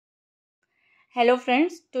Hello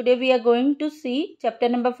friends, today we are going to see chapter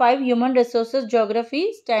number 5 Human Resources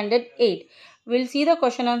Geography Standard 8. We'll see the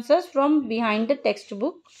question answers from behind the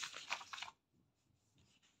textbook.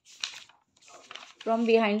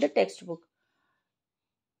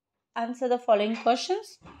 Answer the following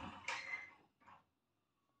questions.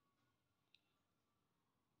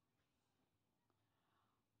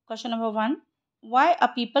 Question number 1. Why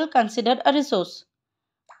are people considered a resource?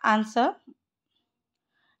 Answer.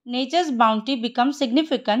 Nature's bounty becomes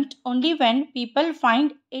significant only when people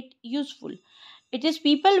find it useful. It is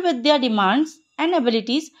people with their demands and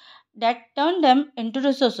abilities that turn them into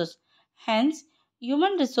resources. Hence,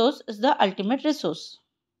 human resource is the ultimate resource.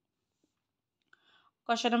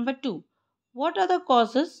 Question number 2. What are the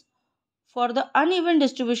causes for the uneven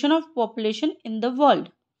distribution of population in the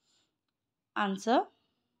world? Answer.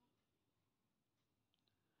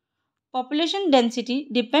 Population density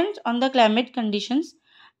depends on the climate conditions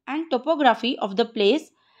and topography of the place,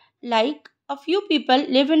 like a few people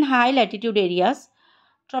live in high latitude areas,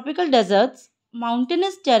 tropical deserts,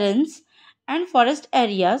 mountainous terrains, and forest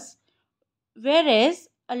areas, whereas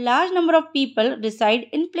a large number of people reside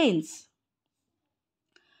in plains.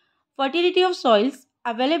 Fertility of soils,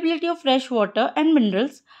 availability of fresh water and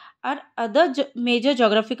minerals are other major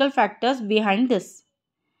geographical factors behind this.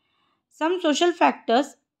 Some social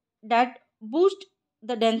factors that boost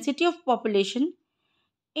the density of population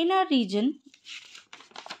in a region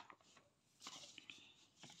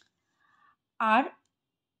are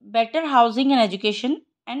better housing and education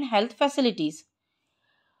and health facilities.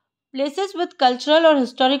 Places with cultural or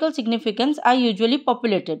historical significance are usually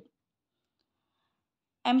populated.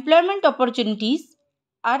 Employment opportunities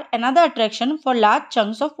are another attraction for large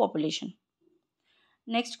chunks of population.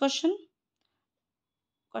 Next question.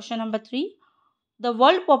 Question number 3. The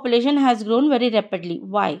world population has grown very rapidly.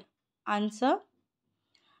 Why? Answer.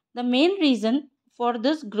 The main reason for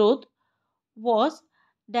this growth was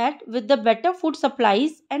that with the better food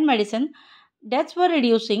supplies and medicine, deaths were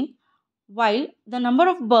reducing while the number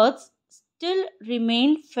of births still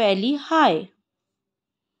remained fairly high.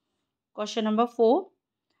 Question number 4.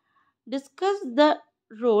 Discuss the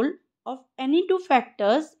role of any two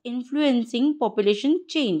factors influencing population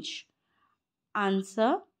change.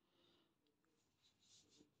 Answer.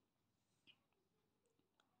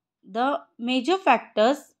 The major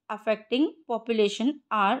factors affecting population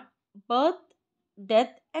are birth, death,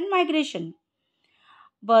 and migration.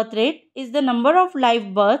 Birth rate is the number of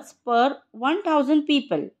live births per 1000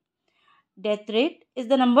 people. Death rate is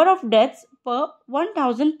the number of deaths per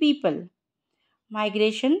 1000 people.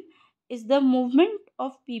 Migration is the movement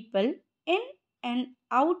of people in and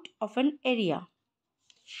out of an area.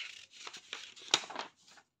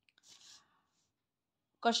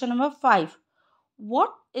 Question number 5.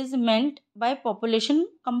 What is meant by population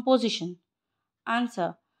composition?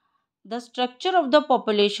 Answer. The structure of the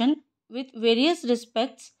population with various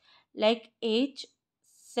respects like age,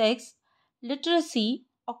 sex, literacy,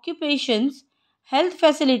 occupations, health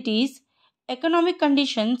facilities, economic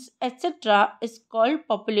conditions, etc. is called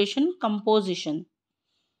population composition.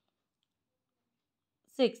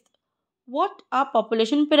 6th. What are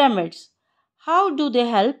population pyramids? How do they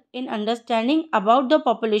help in understanding about the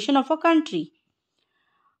population of a country?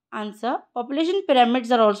 Answer. Population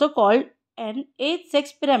pyramids are also called an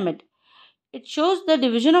age-sex pyramid. It shows the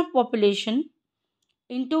division of population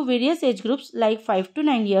into various age groups like 5 to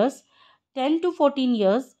 9 years, 10 to 14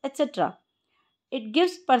 years, etc. It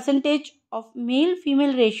gives percentage of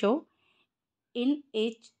male-female ratio in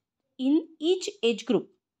each age group.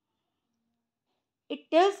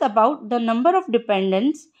 It tells about the number of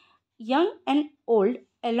dependents, young and old,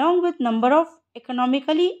 along with number of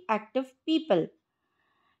economically active people.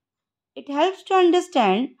 It helps to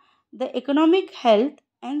understand the economic health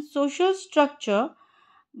and social structure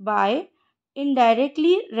by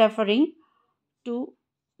indirectly referring to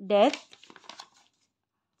death,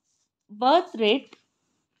 birth rate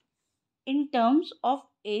in terms of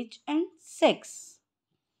age and sex.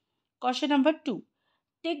 Question number 2.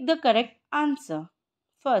 Take the correct answer.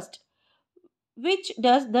 First, which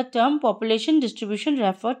does the term population distribution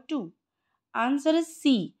refer to? Answer is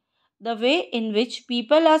C. The way in which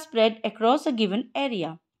people are spread across a given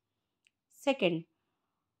area. Second,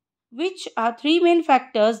 which are three main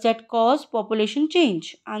factors that cause population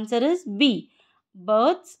change? Answer is B.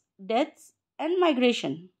 Births, deaths, and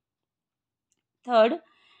migration. Third,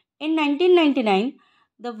 in 1999,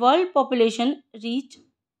 the world population reached,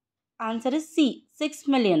 answer is C, 6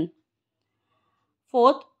 million.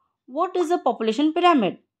 Fourth, what is a population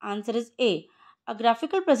pyramid? Answer is A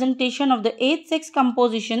graphical presentation of the age-sex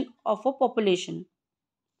composition of a population.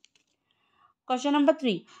 Question number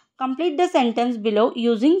 3. Complete the sentence below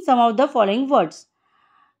using some of the following words.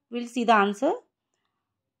 We'll see the answer.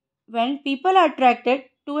 When people are attracted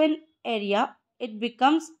to an area, it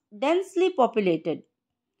becomes densely populated.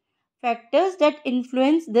 Factors that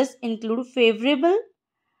influence this include favorable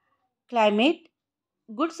climate,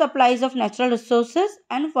 good supplies of natural resources,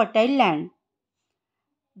 and fertile land.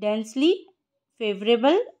 Densely,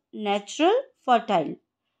 favorable, natural, fertile.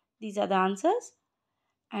 These are the answers.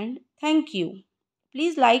 And thank you.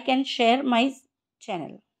 Please like and share my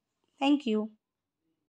channel. Thank you.